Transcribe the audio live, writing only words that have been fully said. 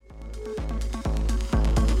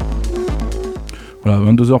Voilà,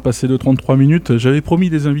 22h passées de 33 minutes. J'avais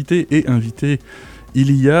promis des invités et invités.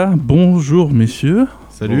 Il y a. Bonjour messieurs.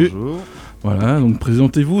 Salut. Bonjour. Voilà, donc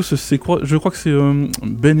présentez-vous. Je crois que c'est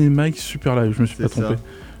Ben et Mike Super Live. Je me suis pas trompé.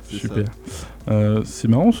 Super. C'est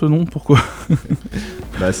marrant ce nom. Pourquoi?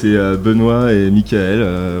 C'est Benoît et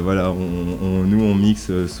Michael. Voilà, nous on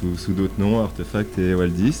mixe sous d'autres noms, Artefact et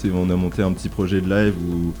Waldis, et on a monté un petit projet de live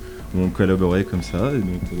où on collaborait comme ça. Et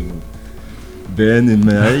donc Ben et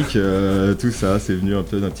Mike, tout ça, c'est venu un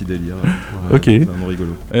peu d'un petit délire. Ok. C'est vraiment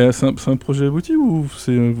rigolo. C'est un projet abouti ou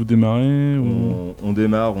vous démarrez On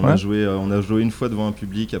démarre. On Ouais. a joué une fois devant un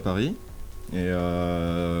public à Paris. Et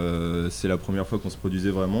c'est la première fois qu'on se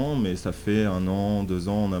produisait vraiment, mais ça fait 1 an, 2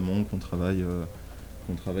 ans en amont qu'on travaille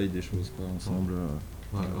des choses quoi, ensemble.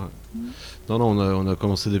 Ouais. Non, on a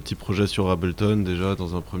commencé des petits projets sur Ableton déjà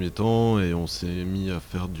dans un premier temps, et on s'est mis à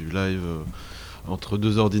faire du live entre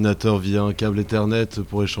 2 ordinateurs via un câble Ethernet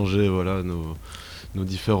pour échanger nos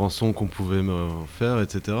différents sons qu'on pouvait faire,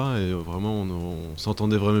 etc. Et vraiment, on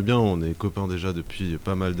s'entendait vraiment bien. On est copains déjà depuis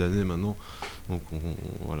pas mal d'années maintenant. Donc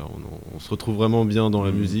on se retrouve vraiment bien dans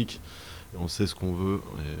la musique. Et on sait ce qu'on veut.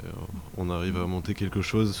 Et on arrive à monter quelque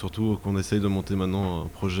chose. Surtout qu'on essaye de monter maintenant un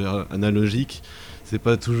projet analogique. C'est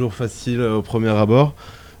pas toujours facile au premier abord.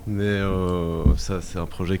 Mais ça, c'est un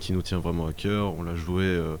projet qui nous tient vraiment à cœur. On l'a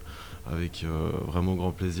joué avec vraiment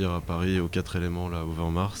grand plaisir à Paris, aux 4 éléments, là, au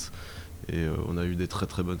 20 mars. Et on a eu des très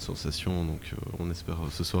très bonnes sensations, donc on espère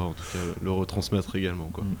ce soir en tout cas le retransmettre également,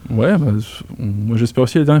 quoi. Ouais, moi j'espère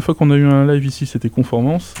aussi. La dernière fois qu'on a eu un live ici, c'était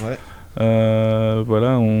Conformance. Ouais.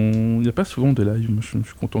 Voilà, il n'y a pas souvent des lives. Moi, je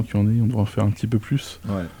suis content qu'il y en ait. On devrait en faire un petit peu plus.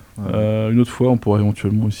 Ouais. Une autre fois, on pourrait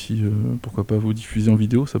éventuellement aussi, pourquoi pas, vous diffuser en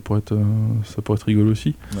vidéo. Ça pourrait être rigolo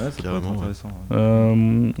aussi. Ouais, c'est Carrément, intéressant.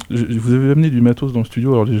 Vous avez amené du matos dans le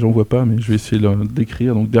studio. Alors les gens voient pas, mais je vais essayer de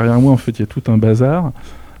décrire. Donc derrière moi, en fait, il y a tout un bazar.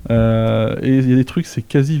 Et il y a des trucs, c'est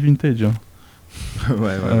quasi vintage. Hein.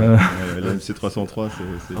 La MC303,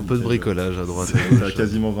 c'est Un peu de bricolage à droite. Ça a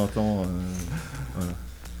quasiment 20 ans. Voilà.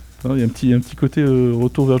 Non, il y a un petit côté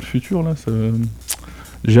retour vers le futur là.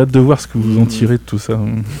 J'ai hâte de voir ce que vous en tirez de tout ça.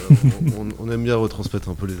 On aime bien retransmettre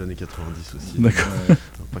un peu les années 90 aussi. D'accord.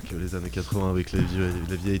 Pas que les années 80 avec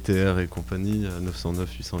les vieilles TR et compagnie,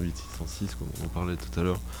 909, 808, 606, comme on parlait tout à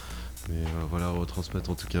l'heure. Mais voilà, retransmettre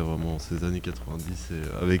en tout cas vraiment ces années 90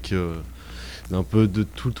 et avec un peu de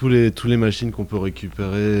tous les machines qu'on peut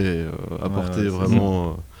récupérer et apporter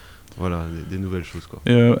vraiment des nouvelles choses, quoi.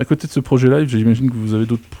 Et à côté de ce projet live, j'imagine que vous avez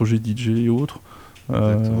d'autres projets DJ et autres.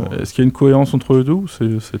 Est-ce qu'il y a une cohérence entre les deux ou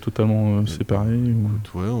c'est totalement séparé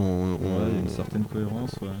ou... Ouais, une certaine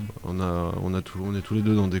cohérence. Ouais. On est tous les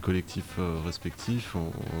deux dans des collectifs respectifs.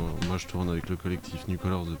 Moi, je tourne avec le collectif New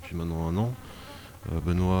Colors depuis maintenant 1 an.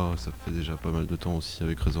 Benoît, ça fait déjà pas mal de temps aussi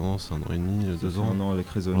avec Résonance, 1 an et demi, 2 ans. 1 an avec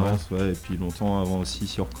Résonance, ouais, et puis longtemps avant aussi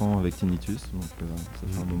sur Caen avec Tinnitus, donc ça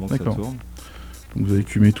fait un moment que ça tourne. Donc vous avez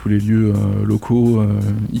écumé tous les lieux locaux,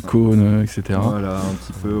 icônes, etc. Voilà, un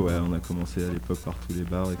petit peu, ouais, on a commencé à l'époque par tous les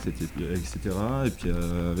bars, etc. Et puis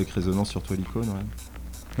avec Résonance surtout à l'icône,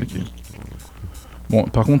 ouais. Ok. Bon,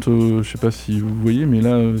 par contre, je sais pas si vous voyez, mais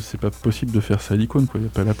là, c'est pas possible de faire ça à l'icône, quoi. Il n'y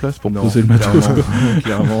a pas la place pour poser le matos.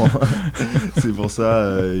 Clairement. C'est pour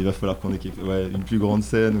ça, il va falloir qu'on ait une plus grande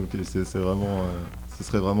scène. C'est vraiment, ce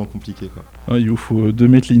serait vraiment compliqué, quoi. Ah, il vous faut 2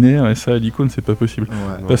 mètres linéaires et ça à l'icône, c'est pas possible.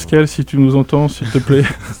 Ouais. Pascal, si tu nous entends, s'il te plaît,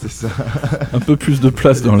 c'est ça. un peu plus de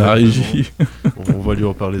place dans la régie. On va lui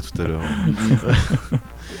en parler tout à l'heure.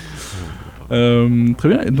 Très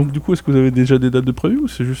bien. Et donc, du coup, est-ce que vous avez déjà des dates de prévues ou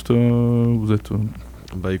c'est juste vous êtes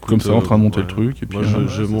écoute, comme ça en train de monter le truc et puis, moi,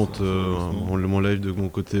 je monte mon live de mon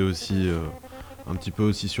côté aussi, un petit peu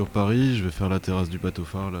aussi sur Paris. Je vais faire la terrasse du bateau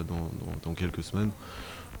phare là dans quelques semaines.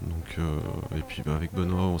 Donc, et puis avec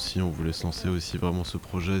Benoît aussi, on voulait se lancer aussi vraiment ce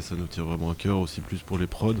projet. Ça nous tient vraiment à cœur aussi, plus pour les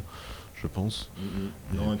prods, je pense.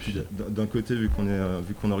 Non, et puis d'un côté, vu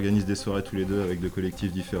qu'on organise des soirées tous les deux avec 2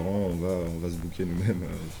 collectifs différents, on va se booker nous-mêmes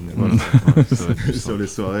finalement. Ça va être plus sur les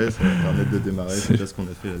soirées, ça va permettre de démarrer. C'est déjà ce qu'on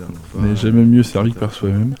a fait la dernière fois. On n'est jamais mieux servi que par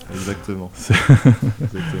soi-même. Exactement.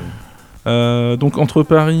 Donc entre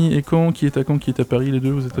Paris et Caen, qui est à Caen, qui est à Paris, les deux,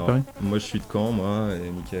 vous êtes à Paris? Moi je suis de Caen, et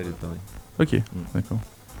Mickaël est de Paris. Ok, d'accord.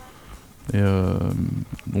 Et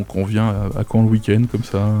donc on vient à Caen le week-end comme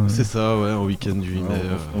ça. C'est ça, ouais, un week-end du 8 mai.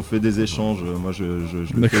 On fait des échanges. Moi je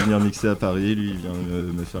le fais venir mixer à Paris, lui il vient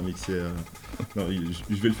me faire mixer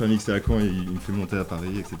je vais le faire mixer à Caen et il me fait monter à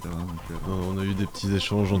Paris, etc. On a eu des petits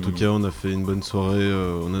échanges, en tout cas on a fait une bonne soirée.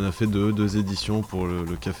 On en a fait deux éditions pour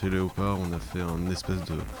le Café Léopard. On a fait une espèce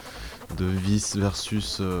de vice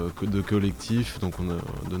versus de collectif. Donc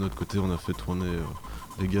de notre côté on a fait tourner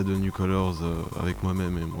les gars de New Colors avec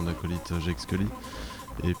moi-même et mon acolyte Jake Scully.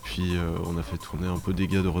 Et puis on a fait tourner un peu des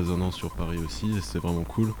gars de Résonance sur Paris aussi, et c'était vraiment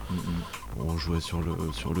cool. On jouait sur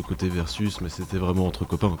le côté versus, mais c'était vraiment entre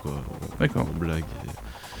copains, quoi. D'accord. On blague.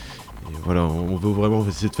 Et voilà, on veut vraiment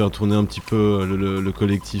essayer de faire tourner un petit peu le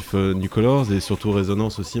collectif New Colors, et surtout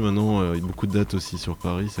Résonance aussi. Maintenant, il y a beaucoup de dates aussi sur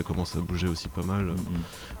Paris, ça commence à bouger aussi pas mal.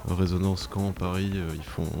 Résonance, Caen, Paris, ils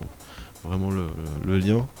font vraiment le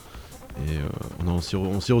lien. Et on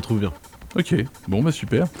s'y retrouve bien. Ok, bon bah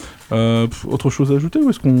super. Autre chose à ajouter ou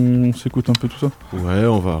est-ce qu'on s'écoute un peu tout ça? Ouais,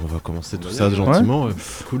 on va commencer tout ça gentiment. Ouais.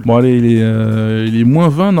 Cool. Bon allez, il est moins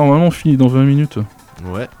 20, normalement on finit dans 20 minutes.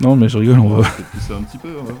 Ouais. Non mais je rigole, on va pousser un petit peu,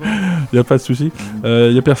 on va voir. Il n'y a pas de souci.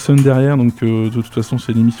 Il n'y a personne derrière, donc de toute façon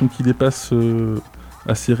c'est une émission qui dépasse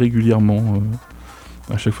assez régulièrement.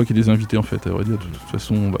 À chaque fois qu'il y a des invités en fait, à vrai dire, de toute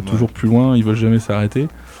façon on va toujours plus loin, ils ne veulent jamais s'arrêter.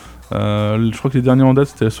 Je crois que les derniers en date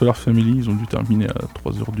c'était la Solar Family, ils ont dû terminer à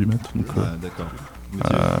 3h du mat. Donc, d'accord.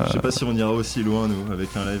 Je sais pas si on ira aussi loin nous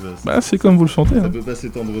avec un live. Bah c'est comme vous le sentez. Ça peut pas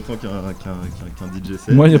s'étendre autant qu'un DJ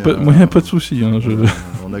set. Moi il n'y a pas de souci. Hein,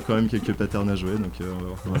 on a quand même quelques patterns à jouer, donc on va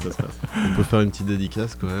voir comment ça se passe. On peut faire une petite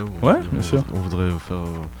dédicace quand même. Ouais, bien sûr. On voudrait faire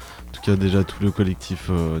en tout cas déjà tout le collectif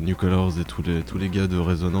New Colors et tous les gars de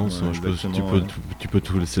Résonance. Tu peux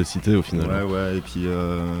tous les citer au final. Ouais, et puis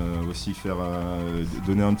aussi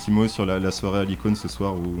donner un petit mot sur la soirée à l'Icône ce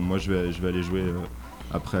soir où moi je vais aller jouer.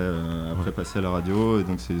 Après passer à la radio, et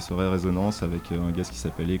donc c'est une soirée Résonance avec un gars qui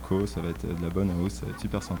s'appelle Echo, ça va être de la bonne house, ça va être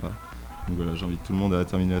super sympa. Donc voilà, j'invite tout le monde à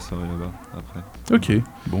terminer la soirée là-bas après. Ok,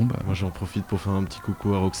 bon bah. Moi j'en profite pour faire un petit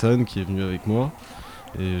coucou à Roxane qui est venue avec moi.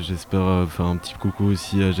 Et j'espère faire un petit coucou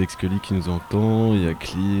aussi à Jex Cully qui nous entend, il y a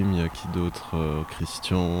Klim, il y a qui d'autre,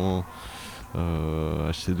 Christian,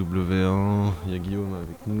 HCW1, il y a Guillaume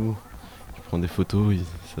avec nous. Prend des photos,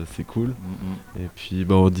 ça c'est cool. Et puis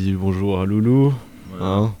on dit bonjour à Loulou,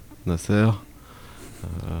 hein, Nasser,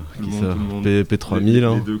 qui ça,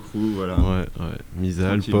 P3000, les deux crews, voilà. Ouais,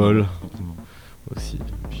 Misal, Paul aussi.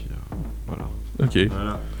 Et puis voilà. Ok.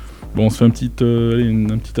 Voilà. Bon, on se fait un petit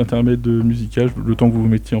intermède musical, le temps que vous vous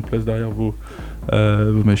mettiez en place derrière vos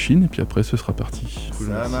machines, et puis après ce sera parti. Cool,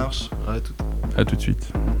 ça marche. À tout de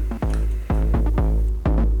suite.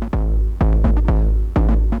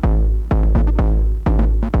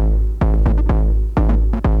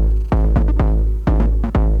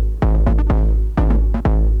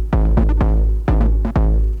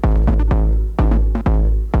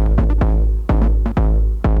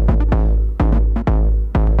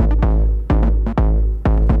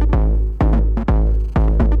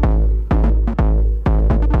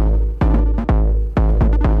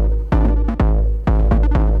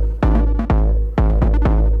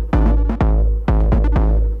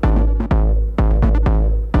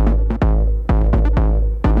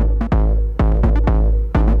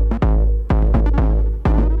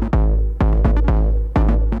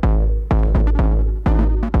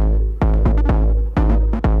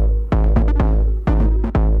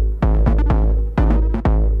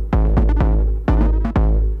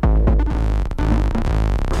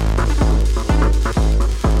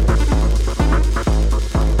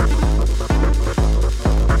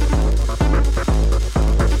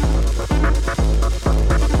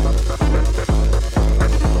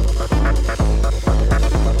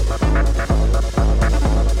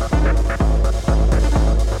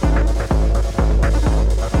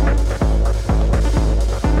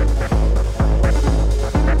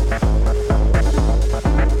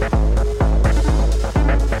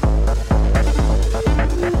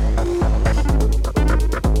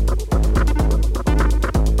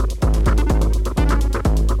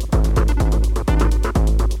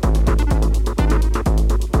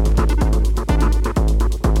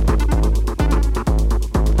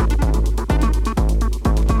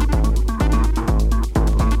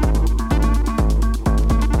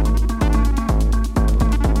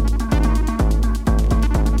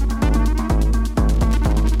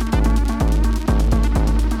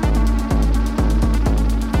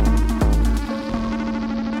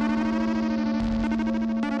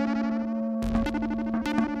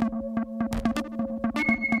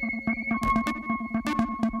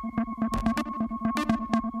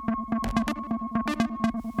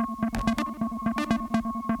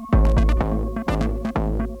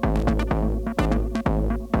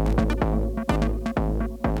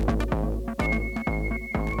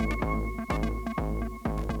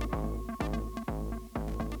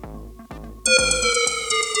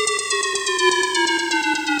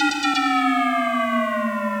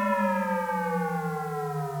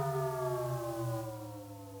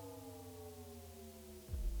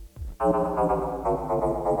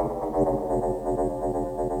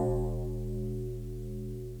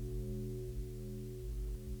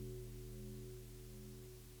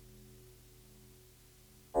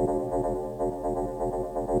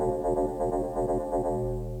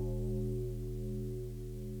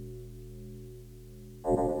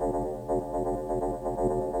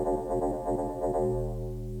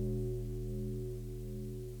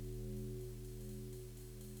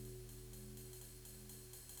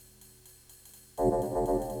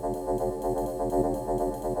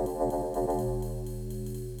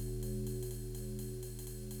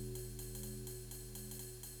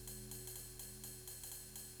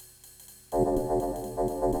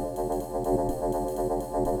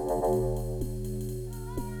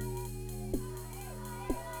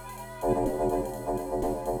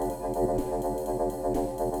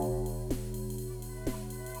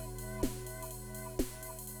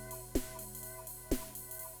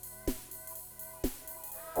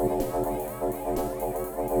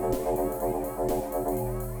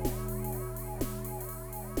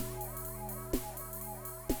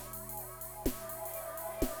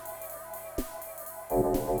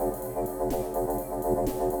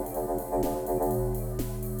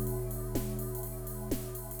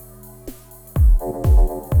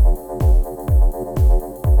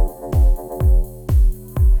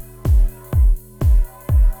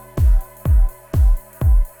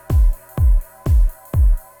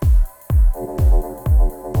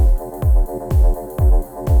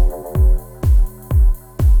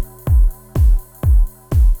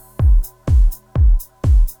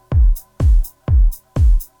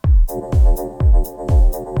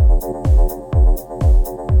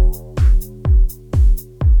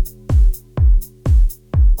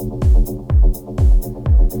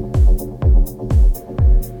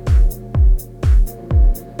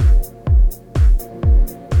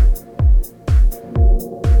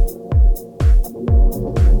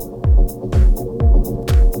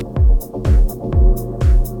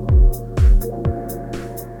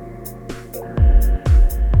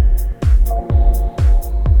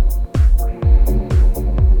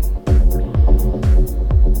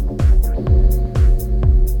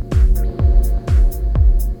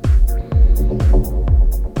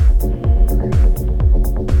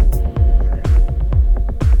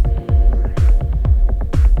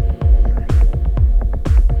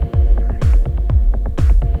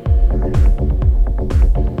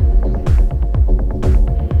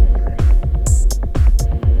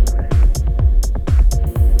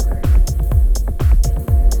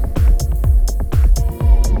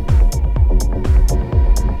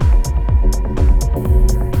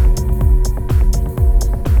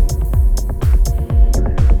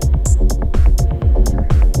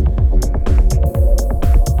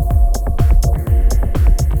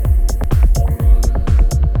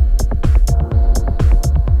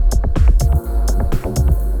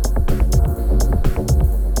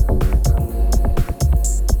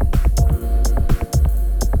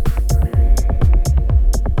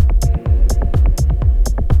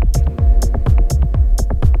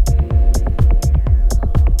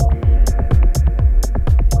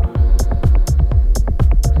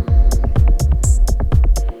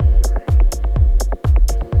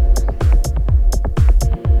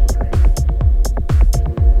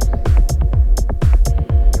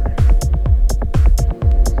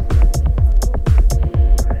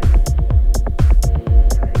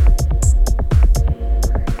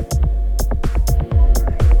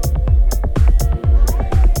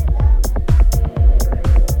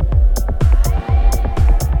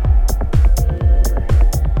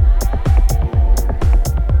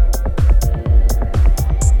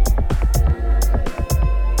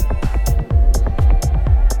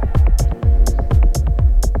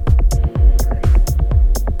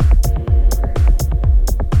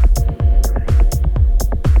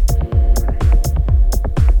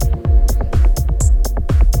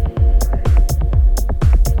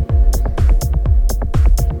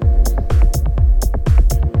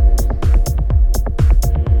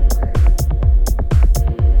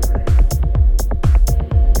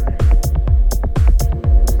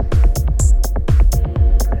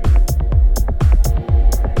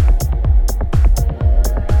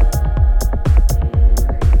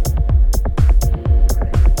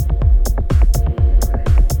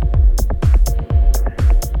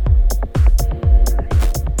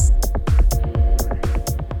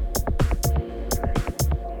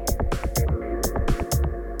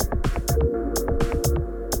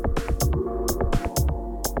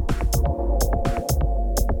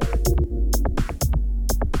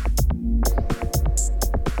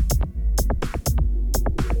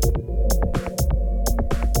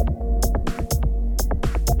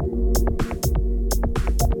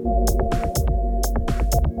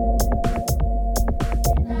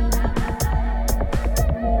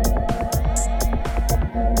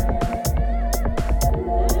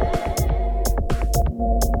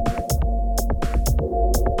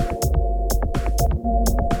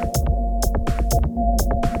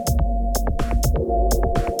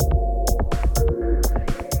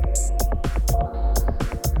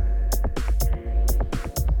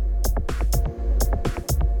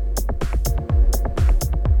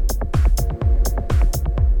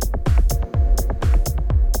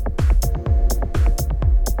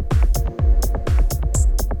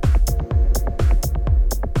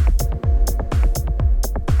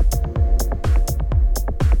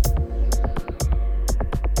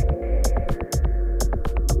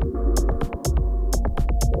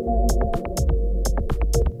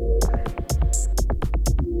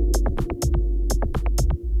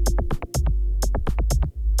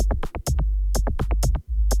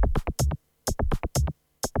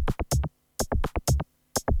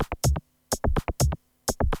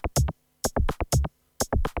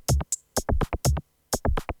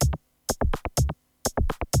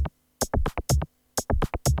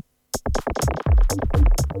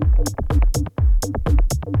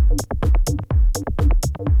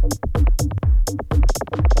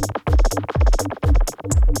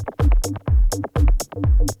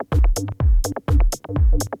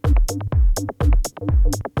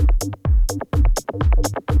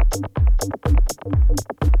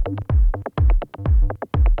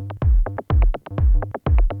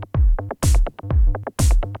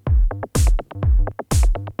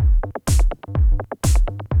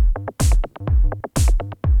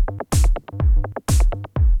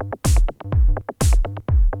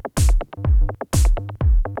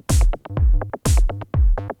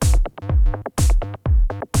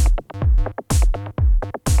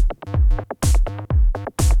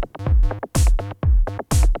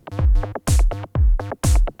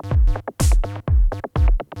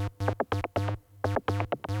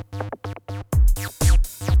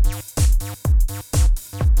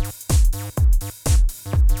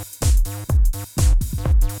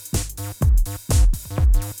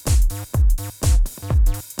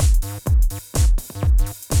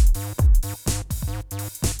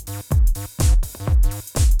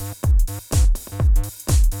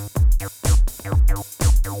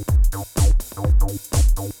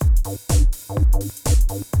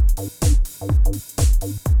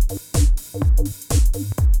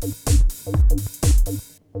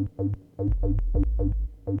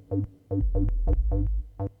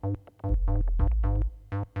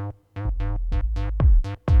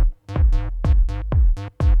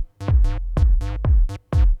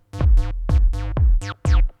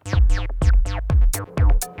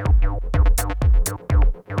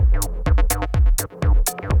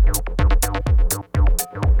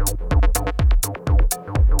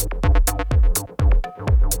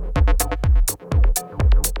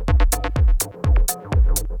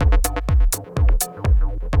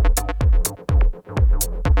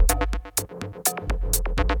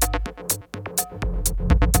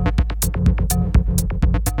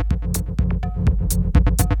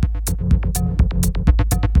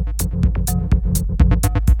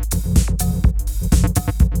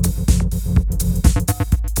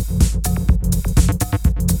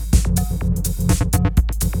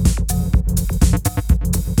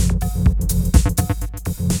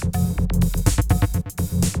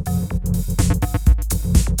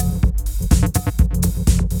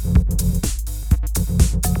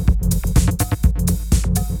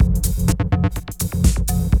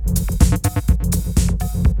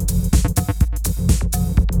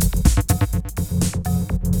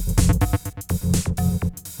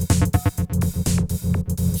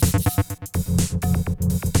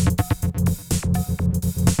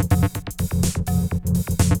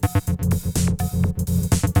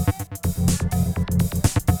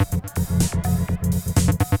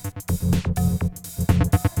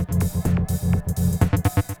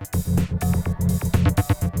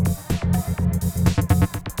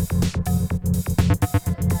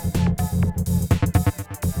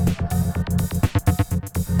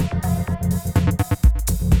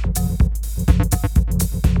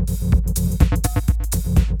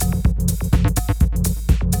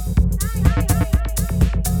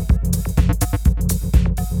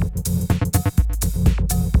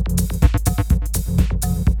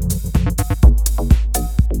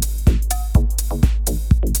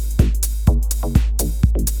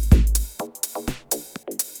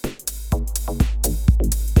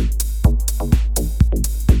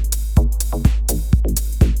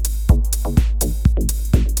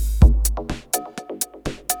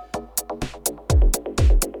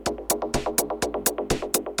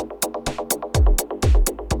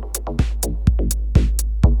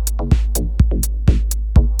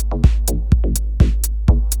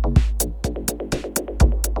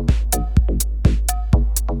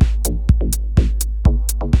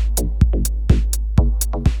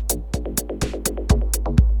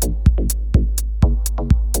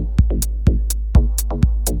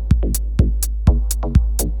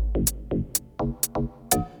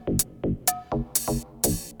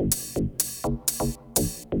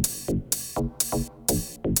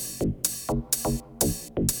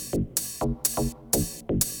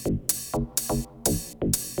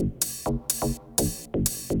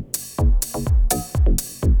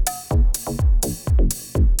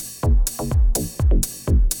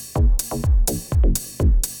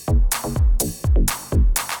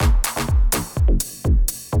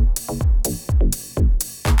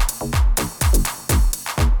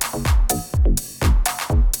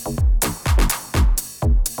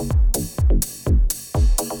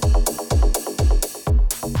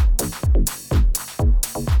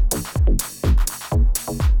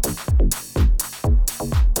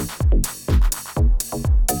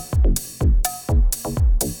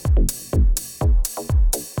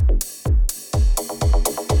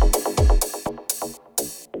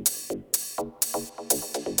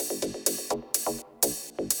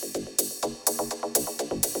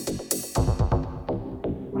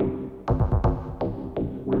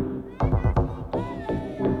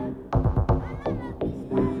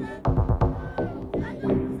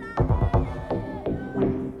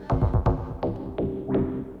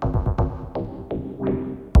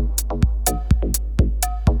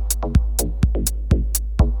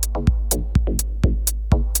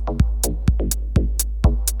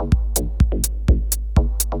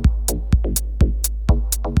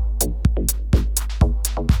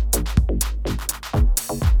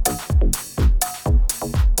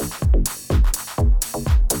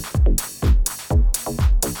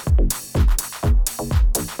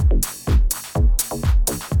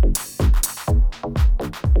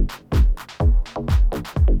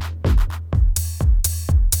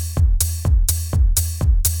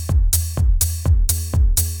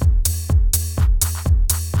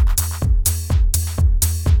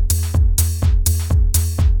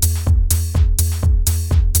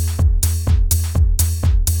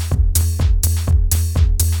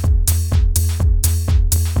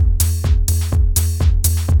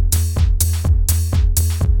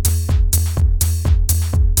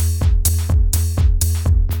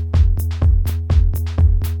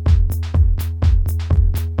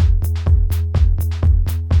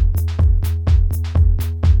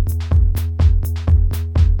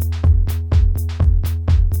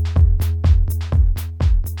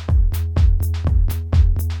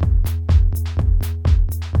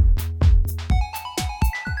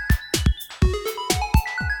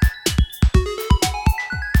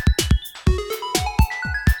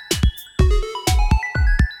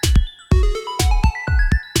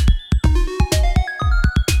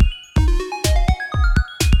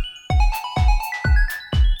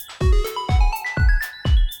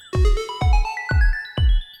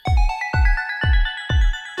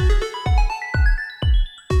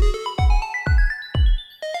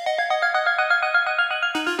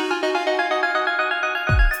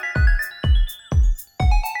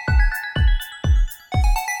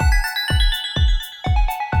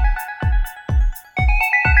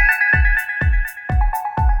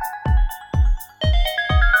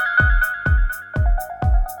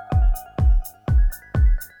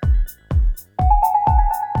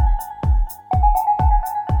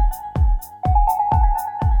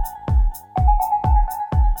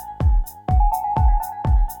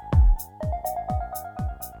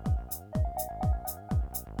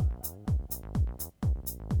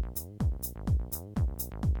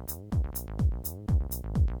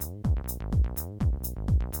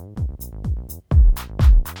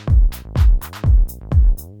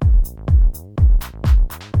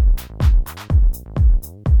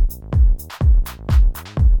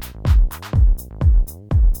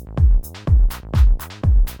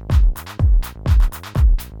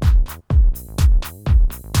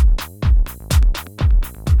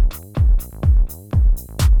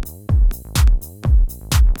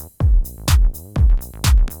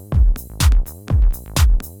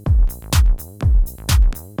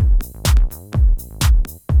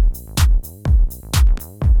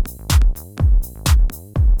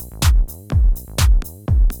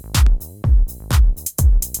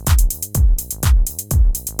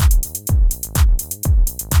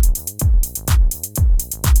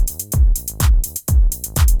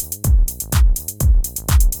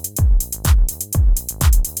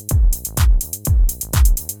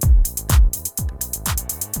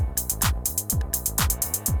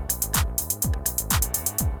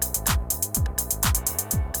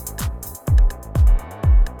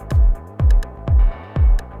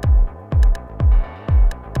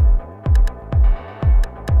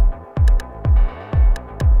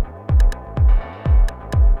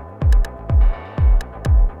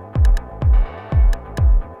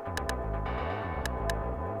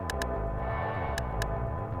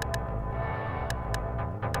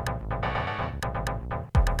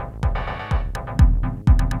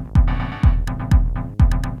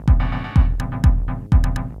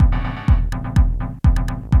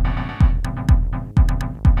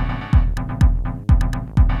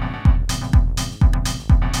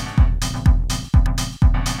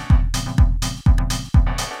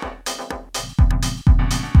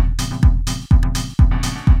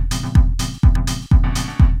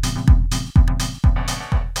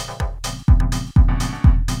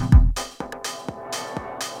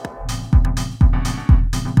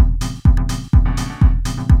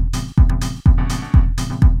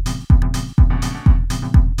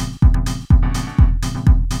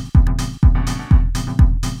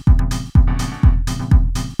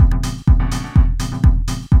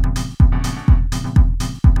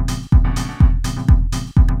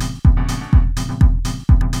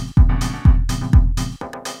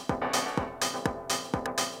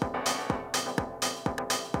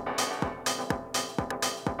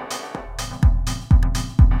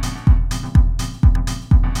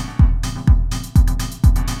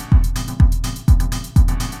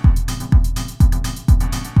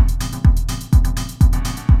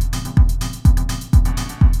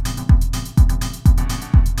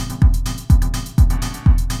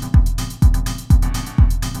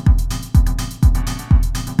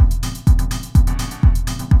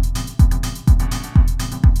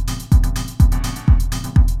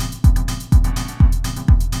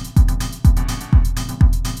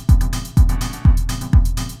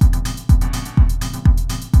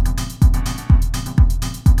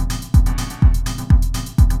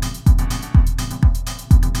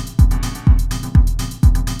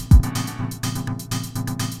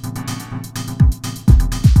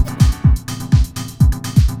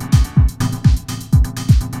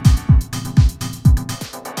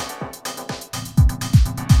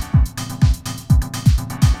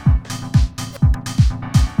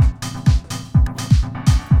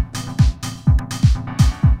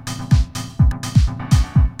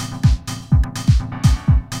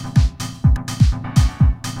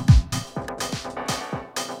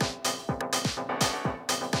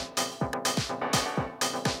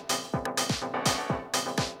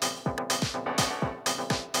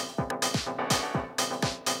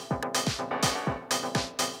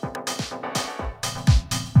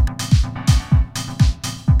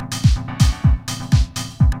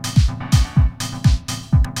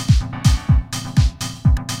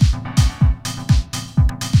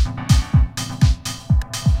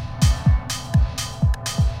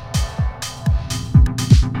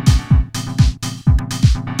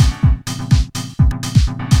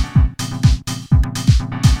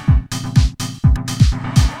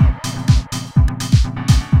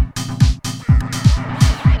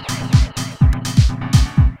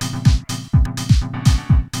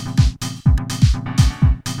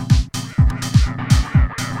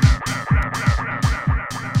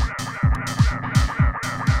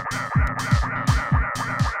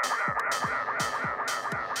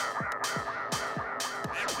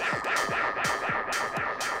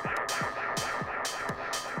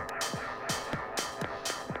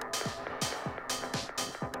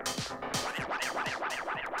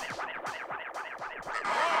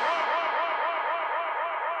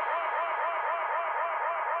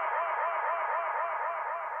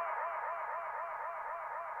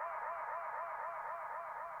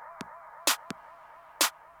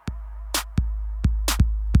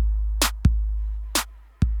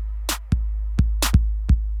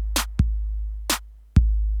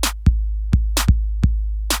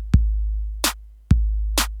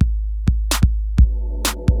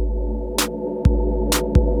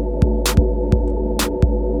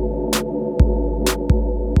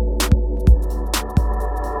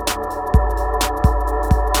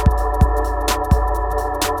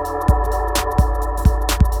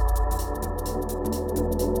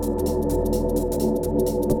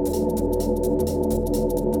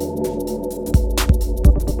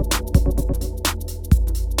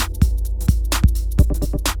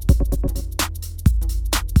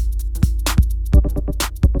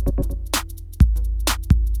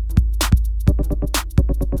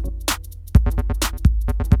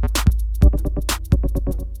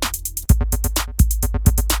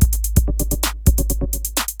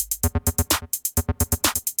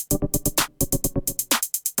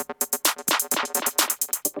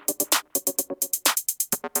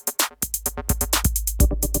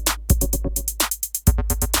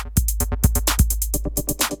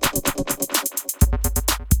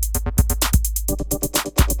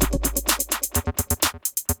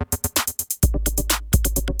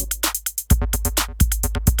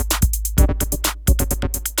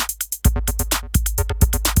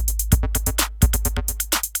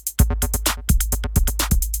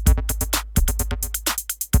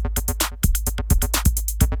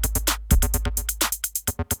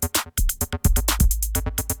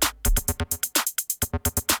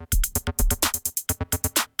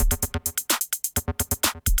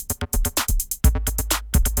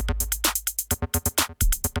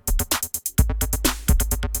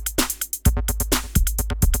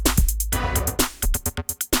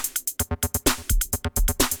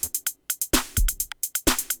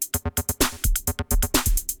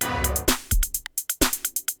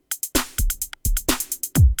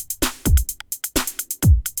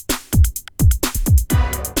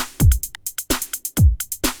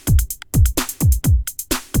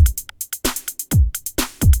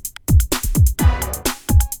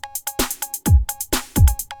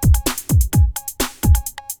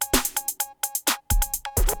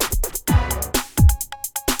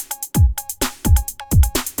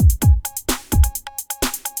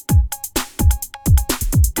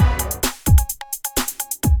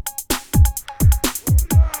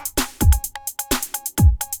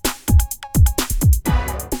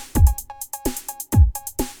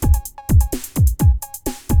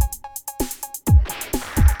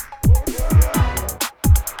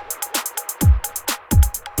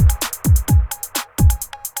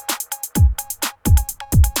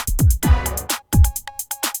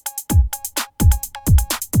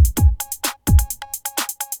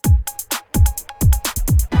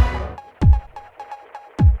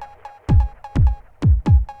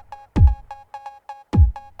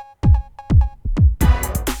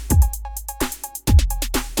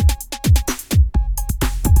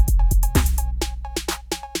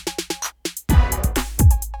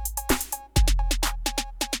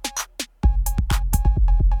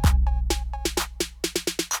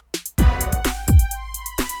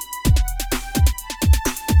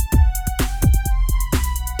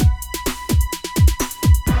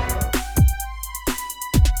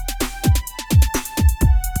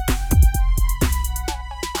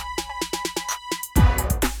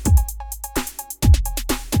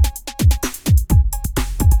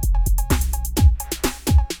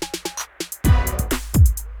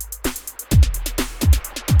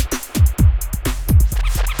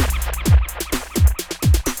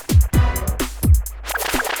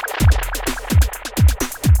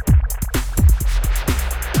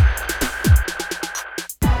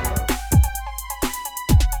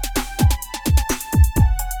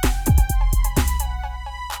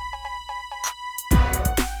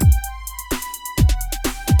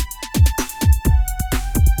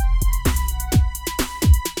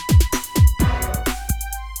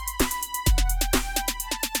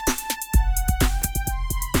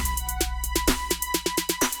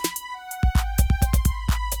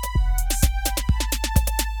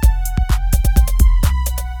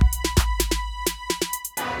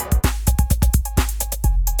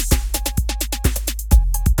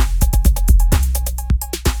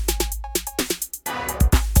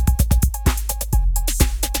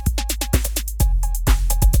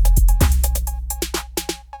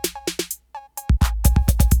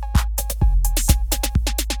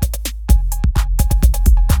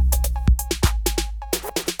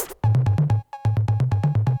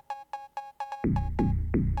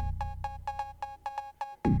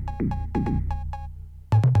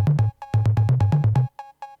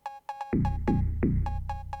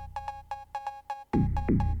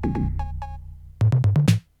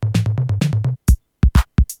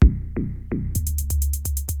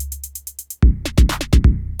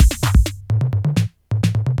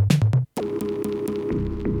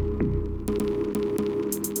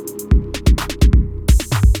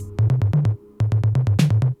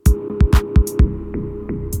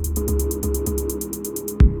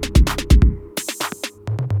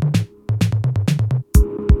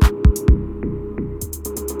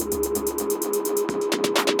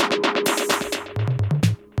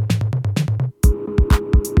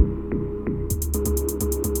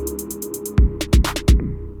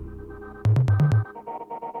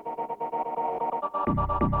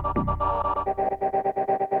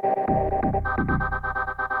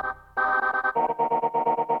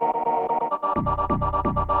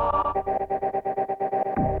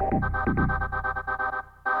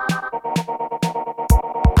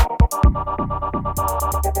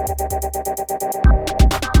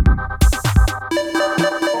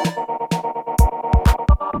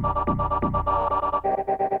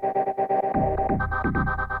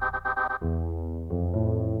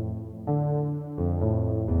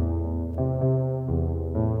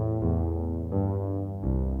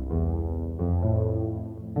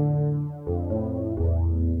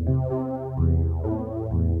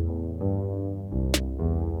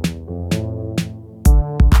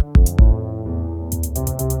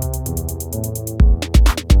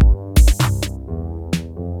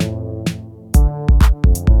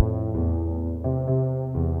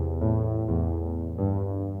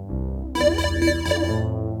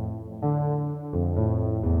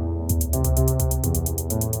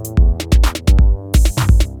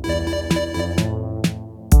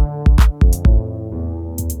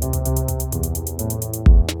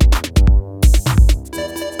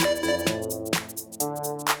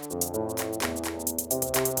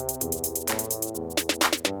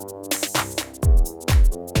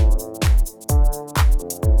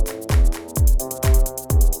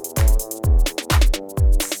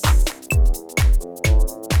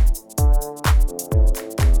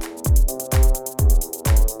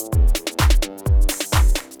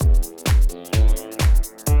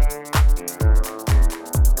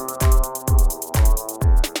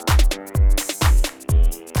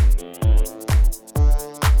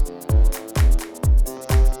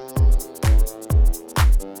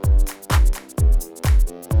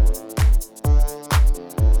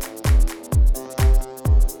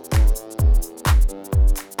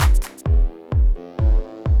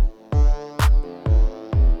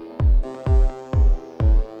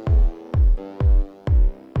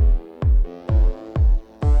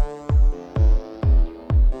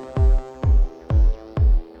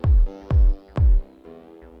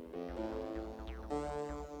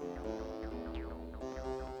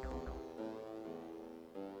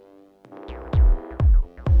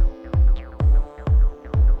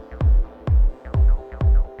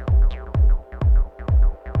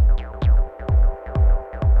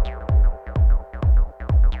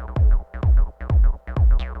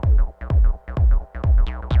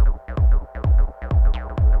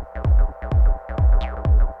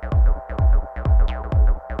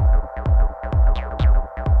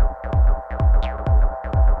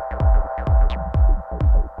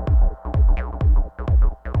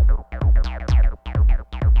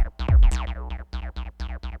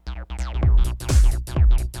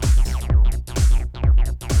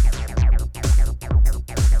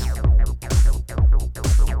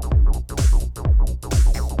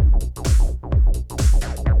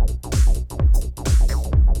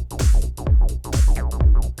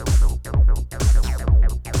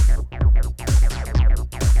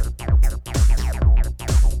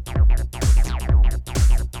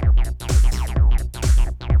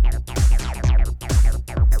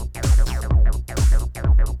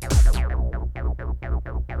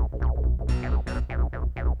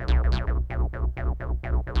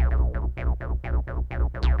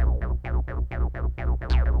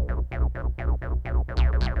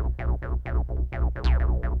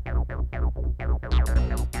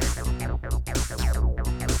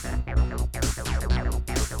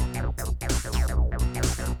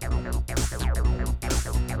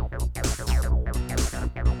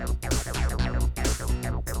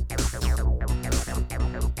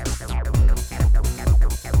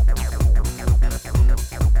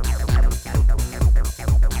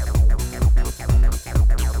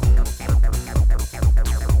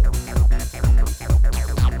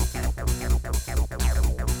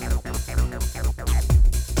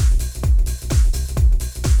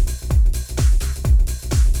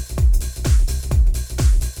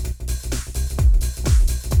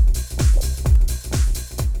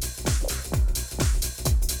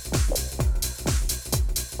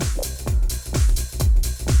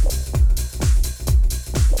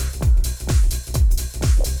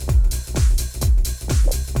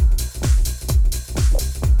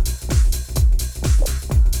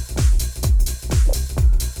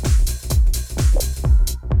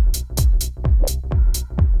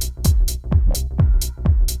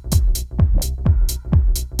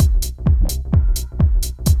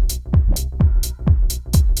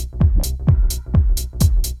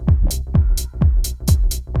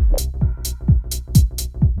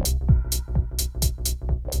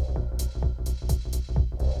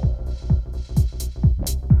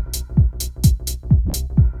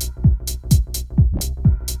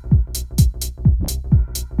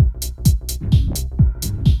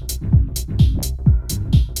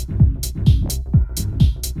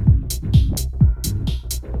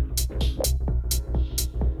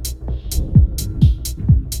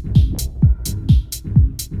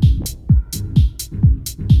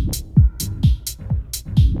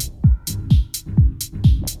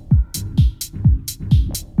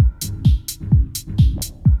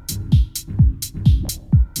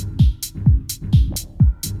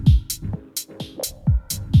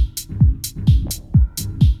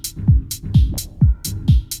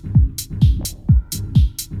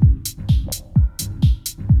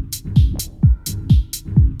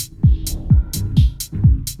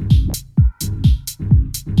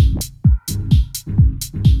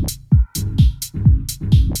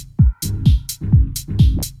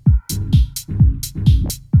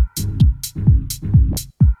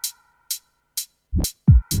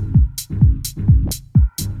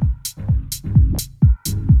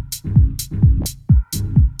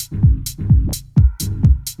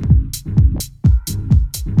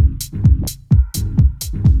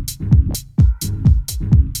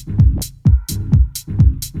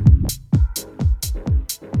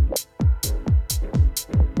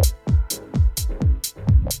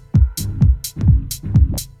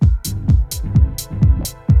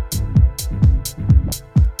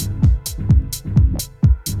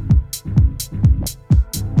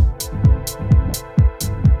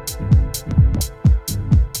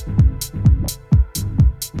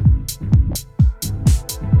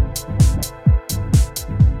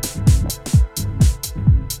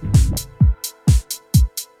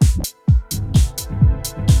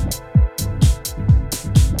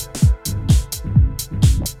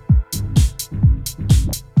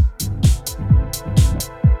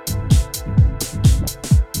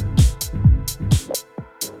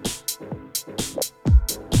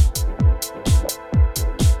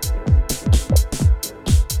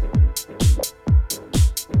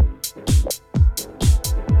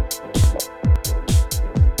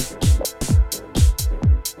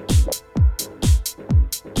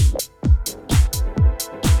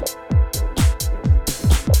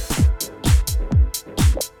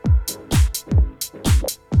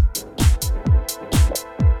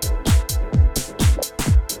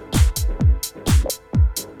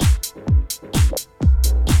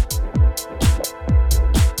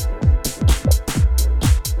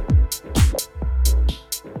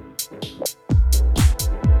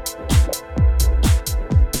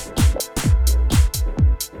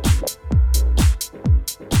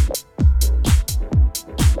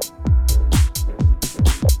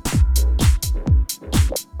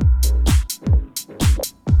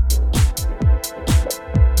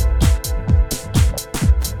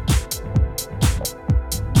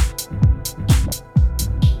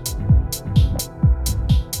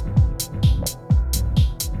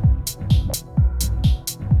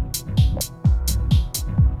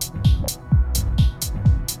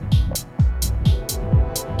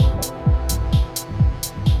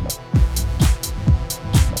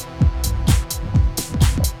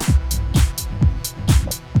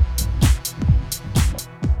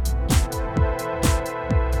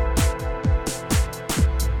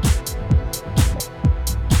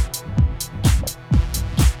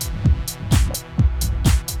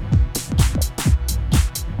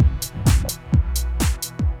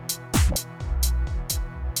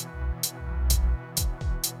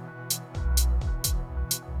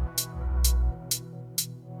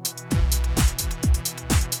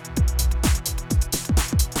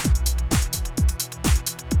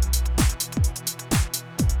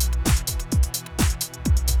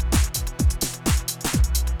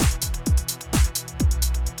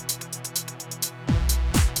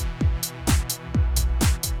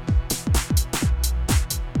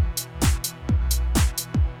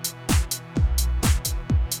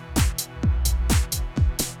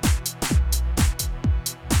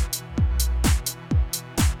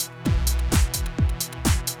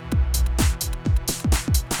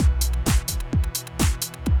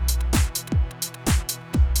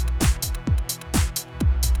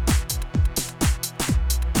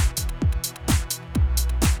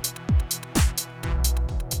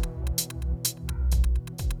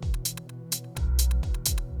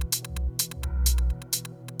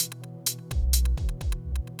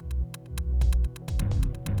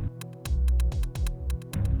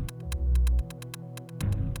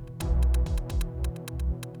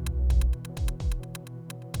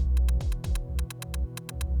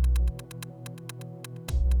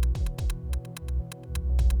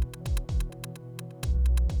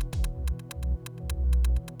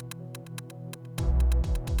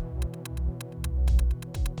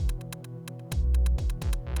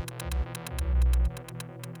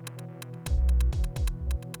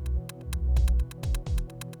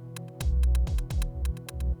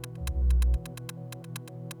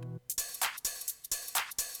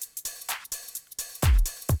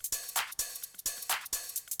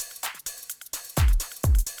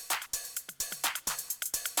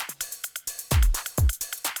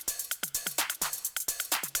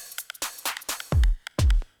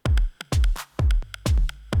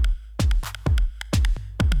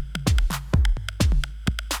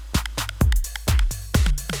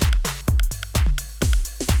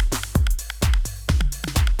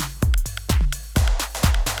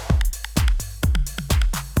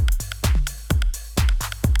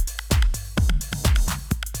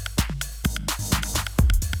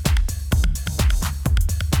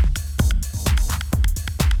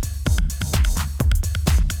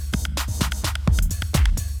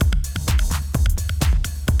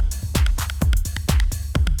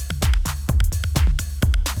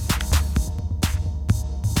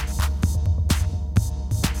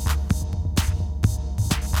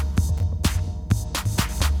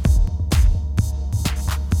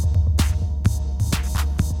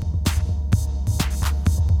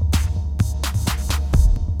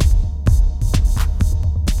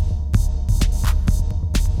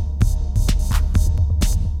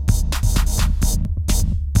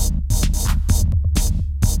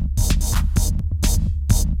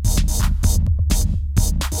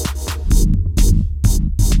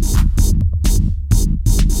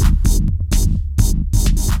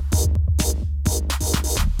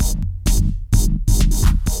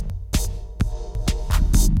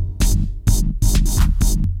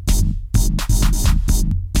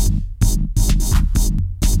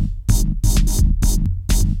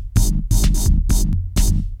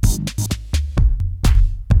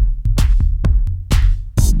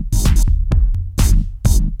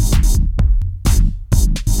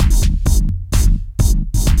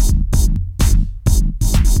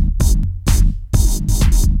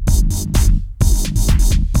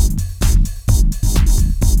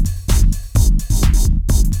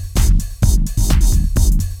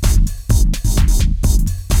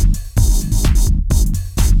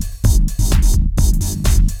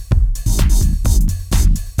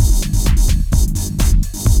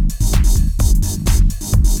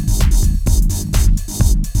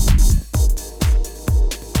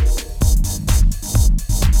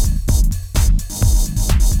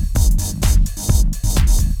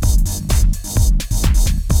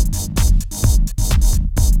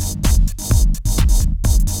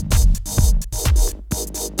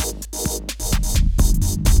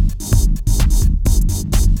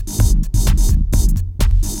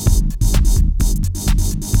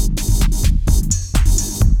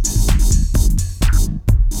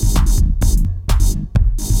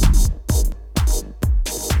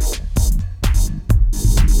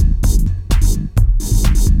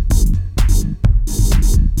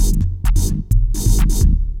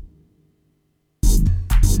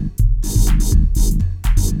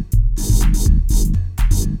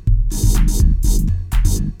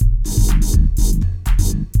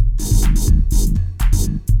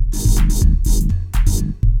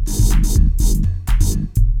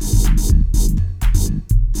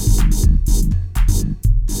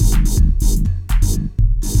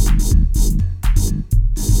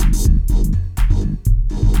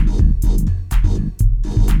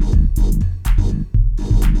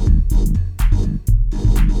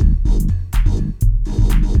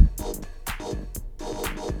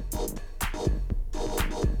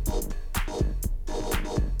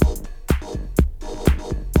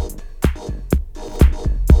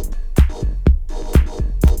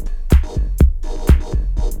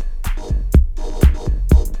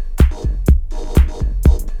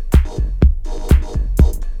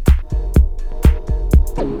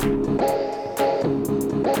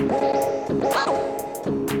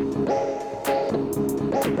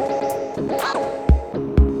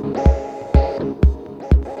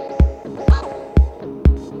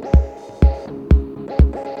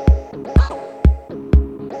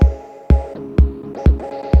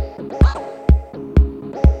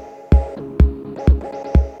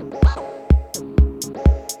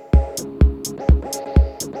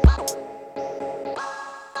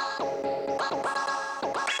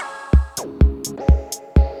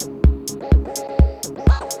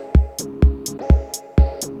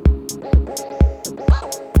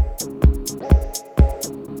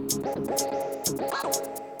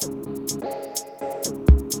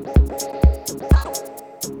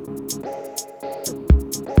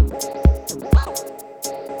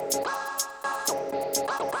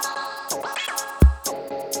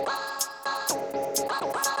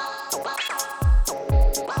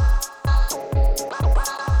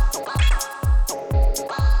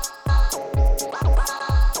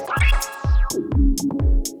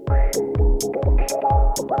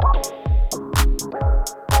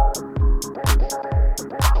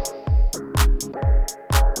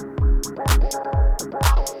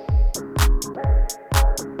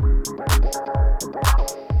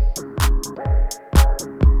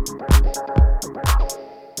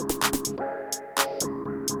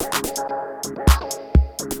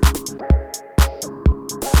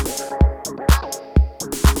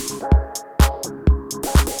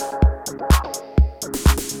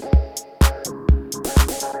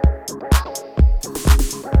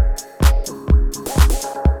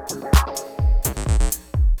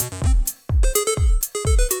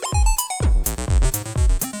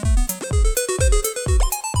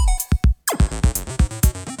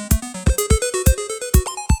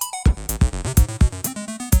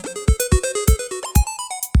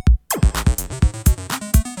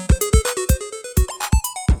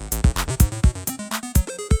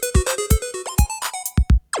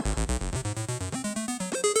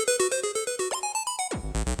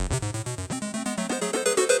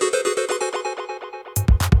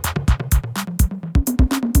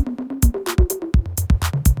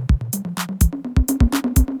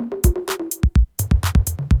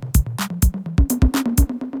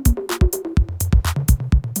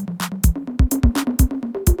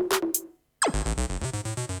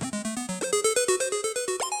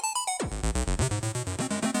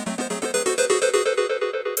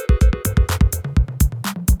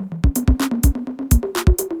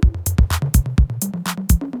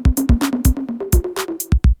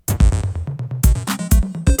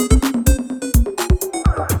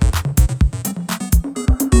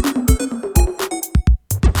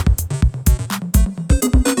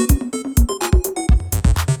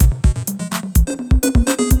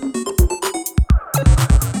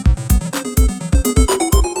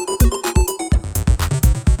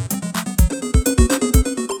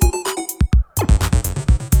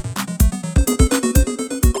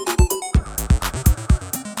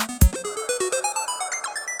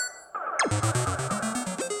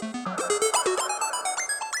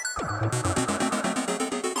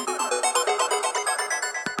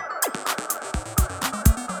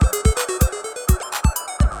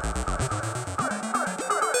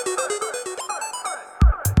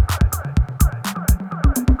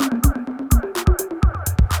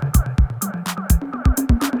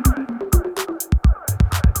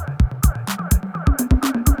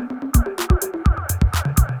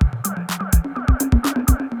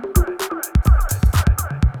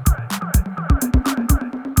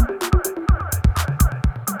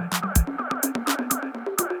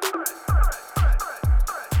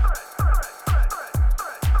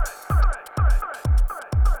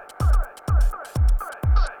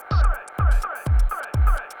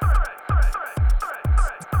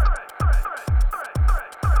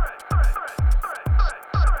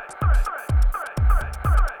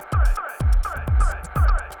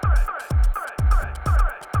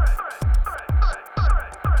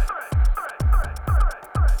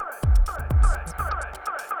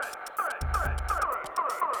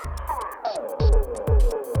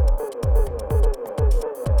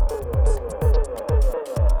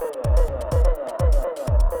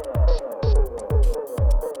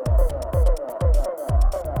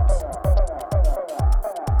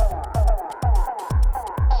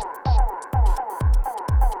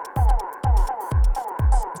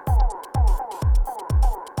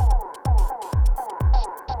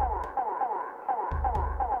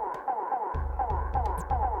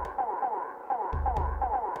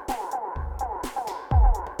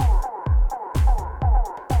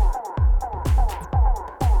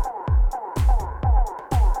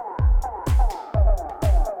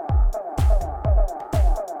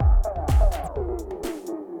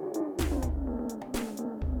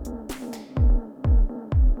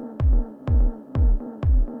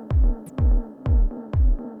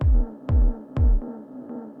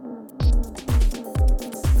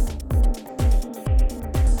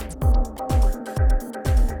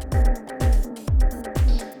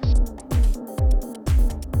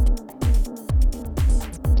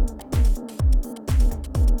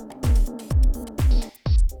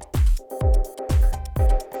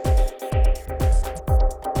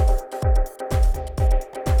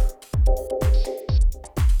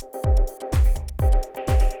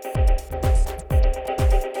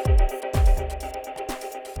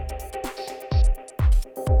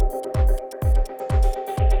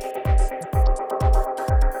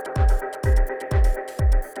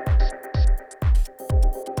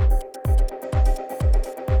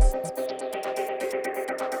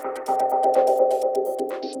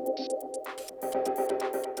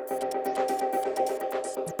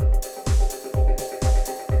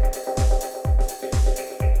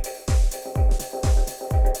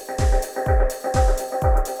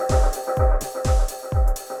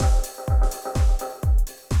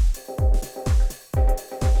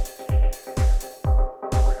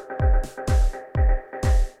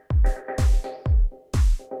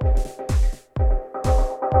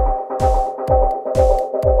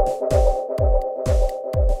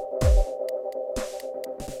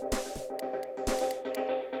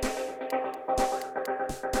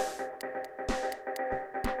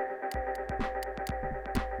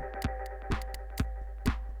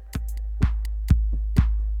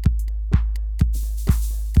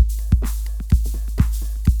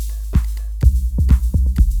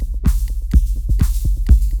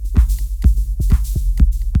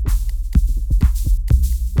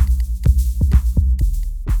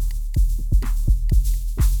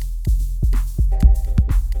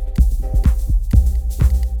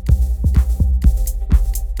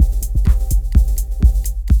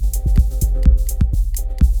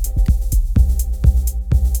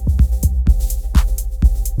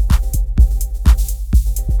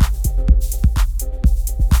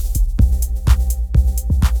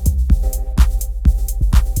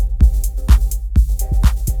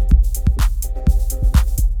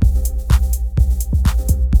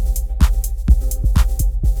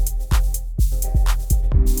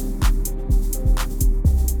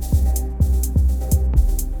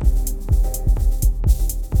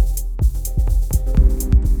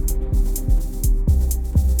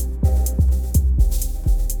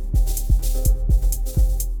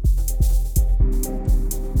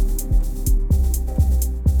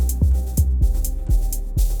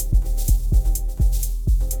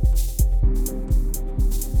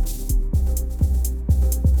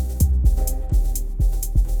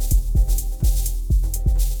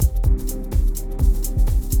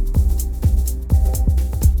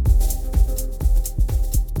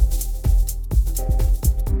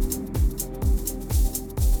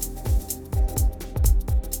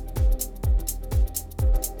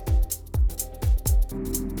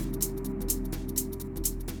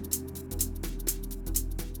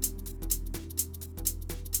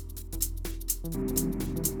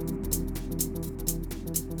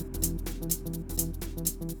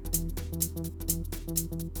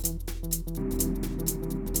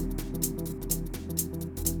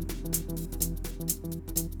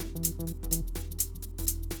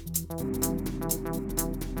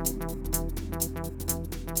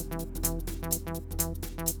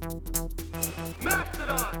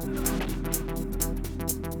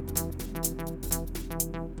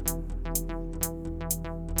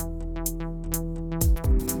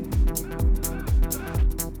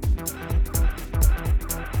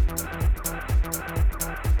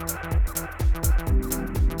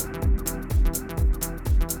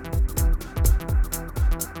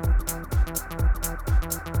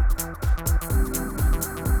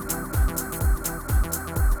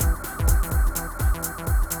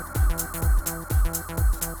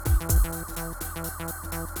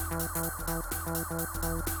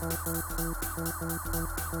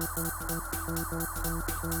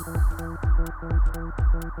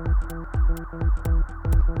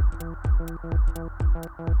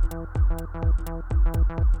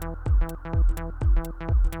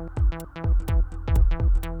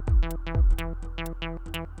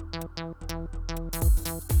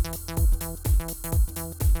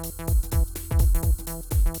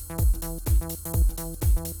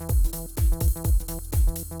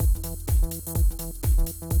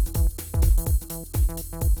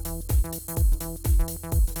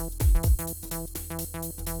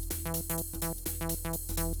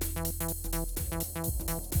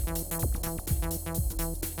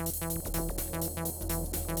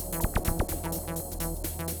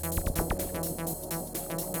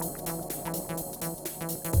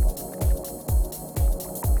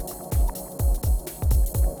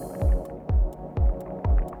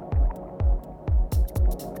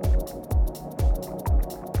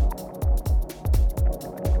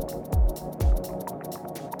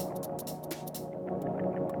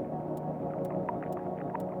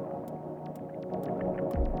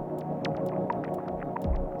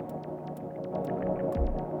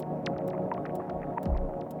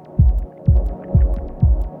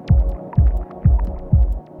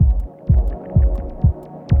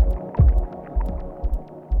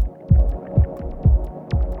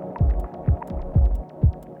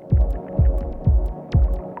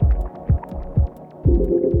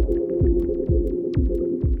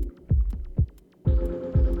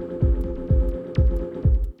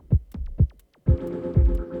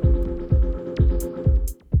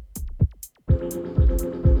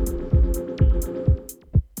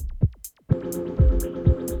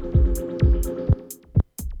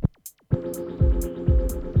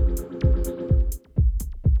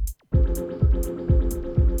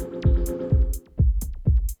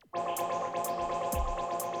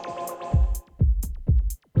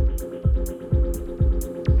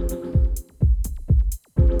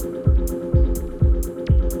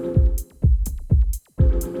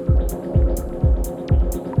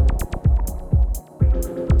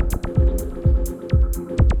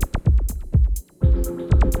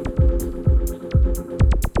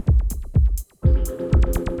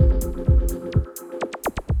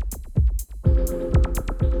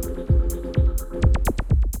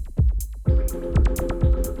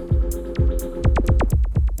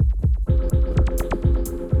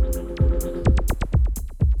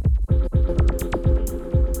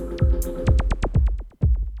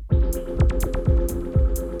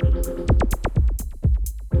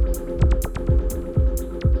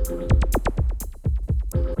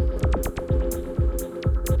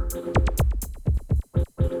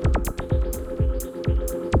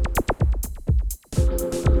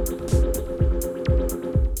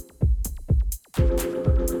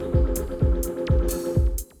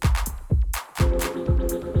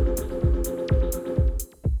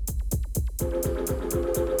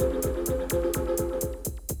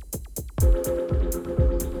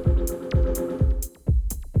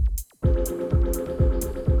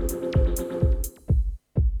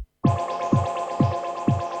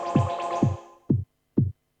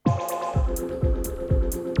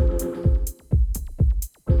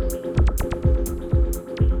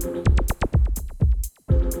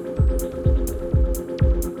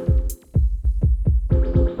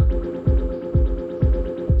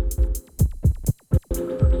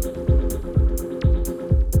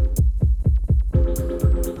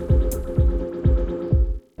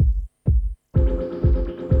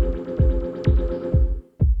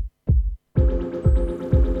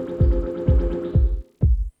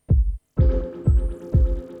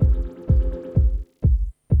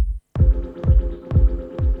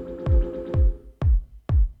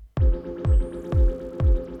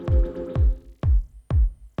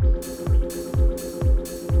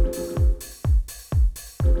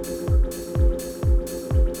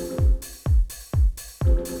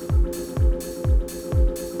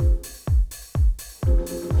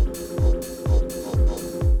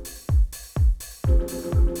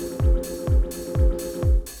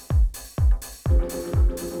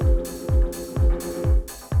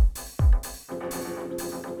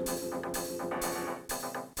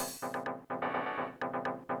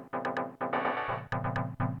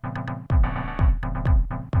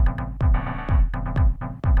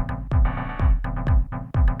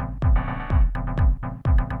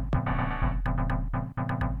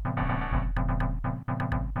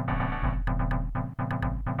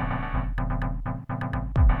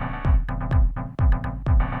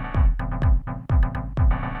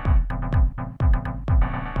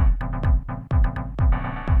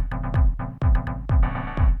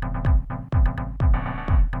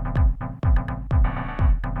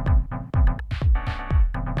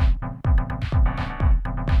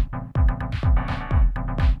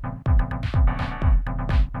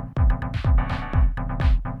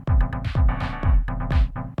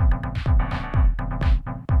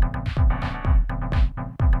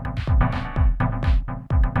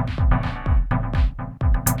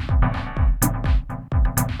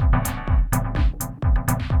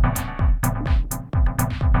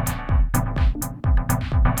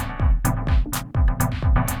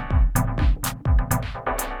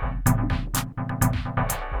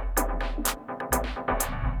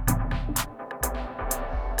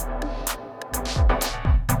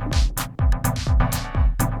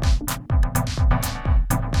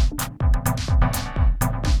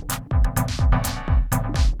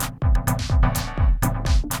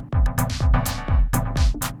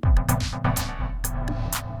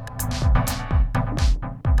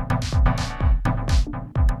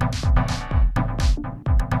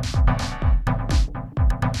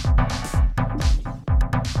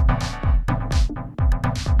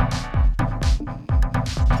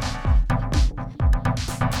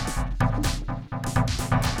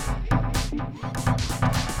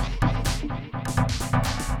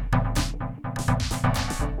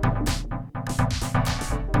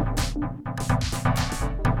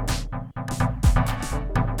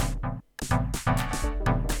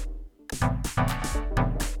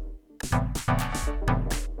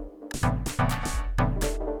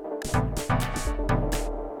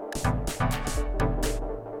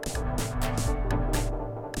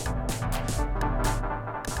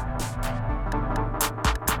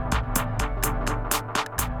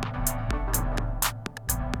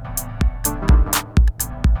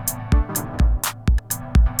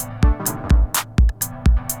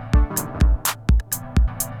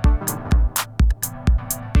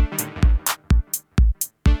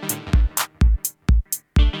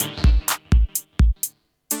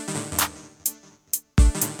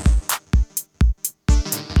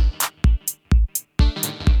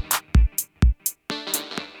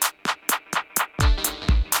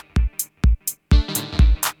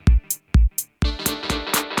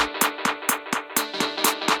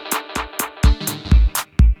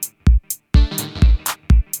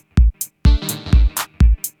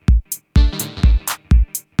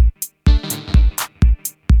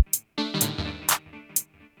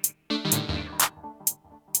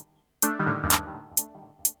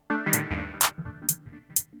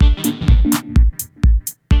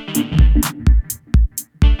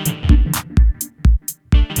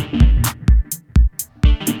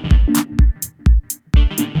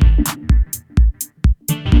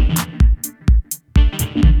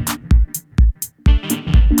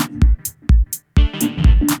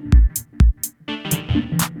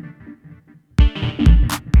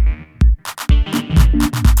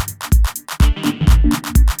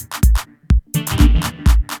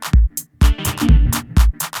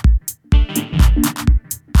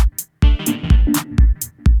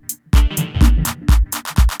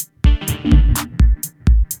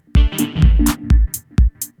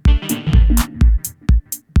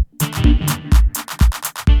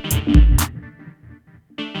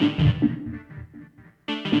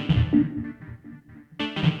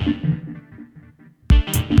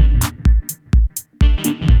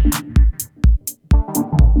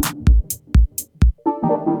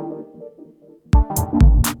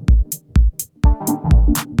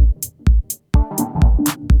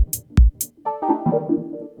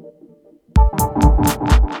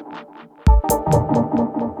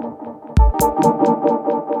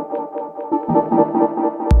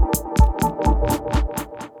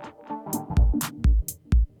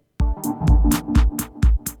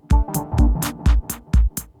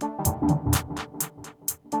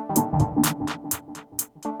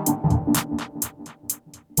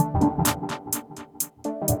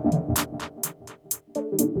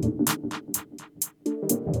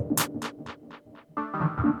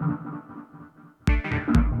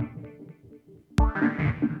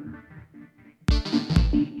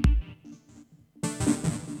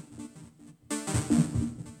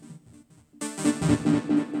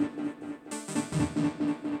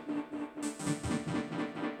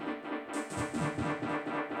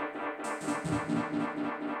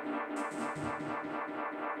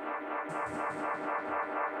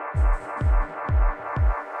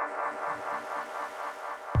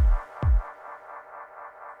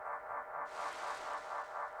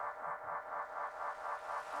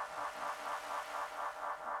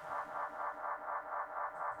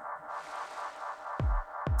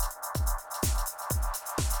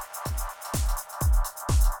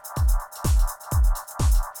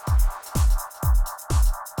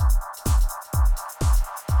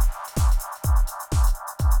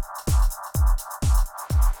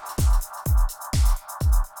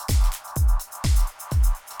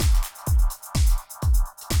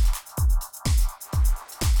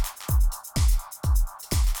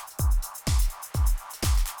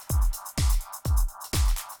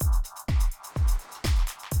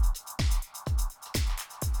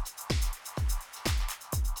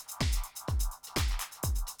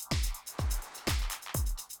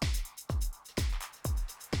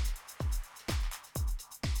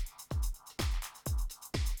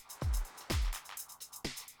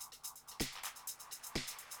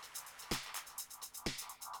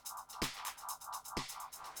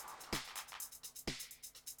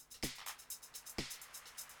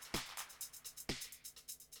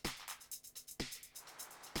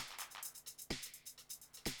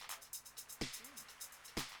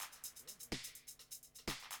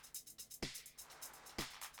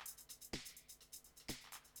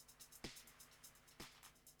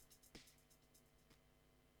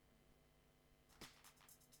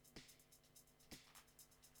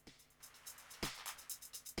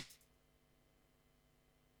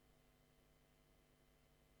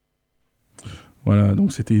 Voilà,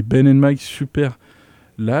 donc c'était Ben and Mike Super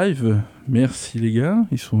Live. Merci les gars,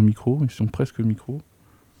 ils sont au micro, ils sont presque au micro.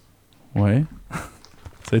 Ouais.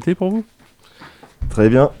 Ça a été pour vous? Très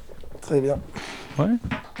bien. Très bien. Ouais.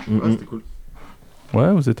 Ouais, c'était cool.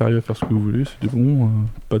 Ouais, vous êtes arrivé à faire ce que vous voulez, c'était bon.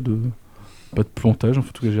 Pas de plantage, en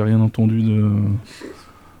tout cas j'ai rien entendu de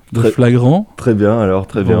Très- flagrant. Très bien, alors,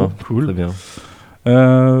 très bien. Bon, cool. Très bien.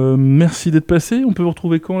 Merci d'être passé. On peut vous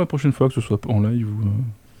retrouver quand la prochaine fois, que ce soit en live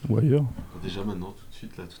ou ailleurs? Déjà maintenant, tout de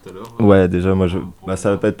suite, là, tout à l'heure. Ouais, déjà, moi, ça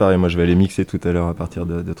va pas être pareil. Moi, je vais aller mixer tout à l'heure à partir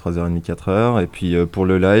de 3h30, 4h. Et puis, pour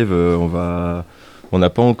le live, on n'a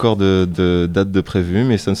pas encore de date de prévu,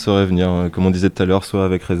 mais ça ne saurait venir, comme on disait tout à l'heure, soit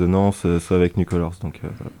avec Résonance, soit avec New Colors. Donc,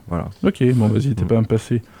 voilà. Ok, bon, vas-y, n'hésitez pas à me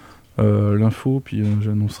passer l'info, puis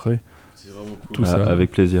j'annoncerai C'est vraiment cool. tout ça. Avec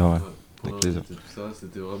plaisir, ouais. Avec plaisir. tout ça,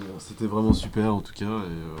 c'était vraiment super en tout cas.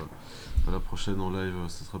 Et la prochaine en live,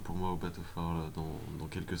 ce sera pour moi au Bateau Phare là, dans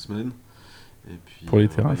quelques semaines. Et puis, Pour les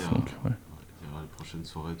il y terrasses, aura- donc. Ouais. Il y aura les prochaines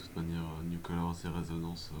soirées, de toute manière, New Colors et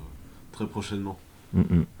Résonance très prochainement.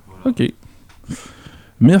 Mm-mm. Voilà. Ok.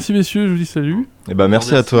 Merci messieurs, je vous dis salut. Eh ben,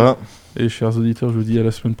 merci à Merci. toi. Et chers auditeurs, je vous dis à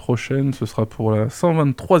la semaine prochaine. Ce sera pour la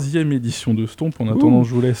 123e édition de Stomp. En attendant,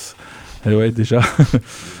 je vous laisse. Et ouais, déjà.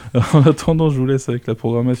 En attendant, je vous laisse avec la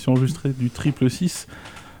programmation enregistrée du 666.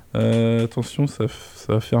 Attention, ça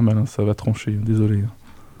va faire mal, hein, ça va trancher. Désolé.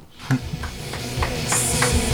 Hein.